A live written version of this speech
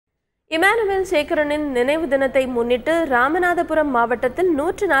Emmanuel சேகரனின் நினைவு தினத்தை முன்னிட்டு ராமநாதபுரம் மாவட்டத்தில்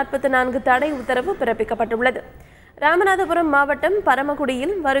 144 தடை உத்தரவு பிறப்பிக்கப்பட்டுள்ளது. ராமநாதபுரம் மாவட்டம்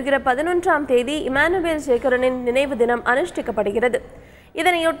பரமக்குடியில் வருகிற 11ஆம் தேதி இம்மானுவேல் சேகரனின் நினைவு தினம் அனுஷ்டிக்கப்படுகிறது.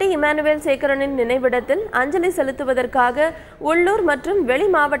 இதனையொட்டி இம்மானுவேல் சேகரனின் நினைவிடத்தில் அஞ்சலி செலுத்துவதற்காக உள்ளூர் மற்றும் வெளி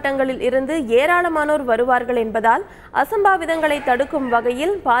மாவட்டங்களில் இருந்து ஏராளமானோர் வருவார்கள் என்பதால் அசம்பாவிதங்களை தடுக்கும்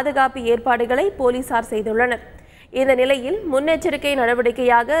வகையில் பாதுகாப்பு ஏற்பாடுகளை போலீசார் செய்துள்ளனர். இந்த நிலையில் முன்னெச்சரிக்கை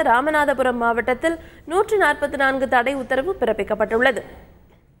நடவடிக்கையாக ராமநாதபுரம் மாவட்டத்தில் 144 தடை உத்தரவு பிறப்பிக்கப்பட்டுள்ளது.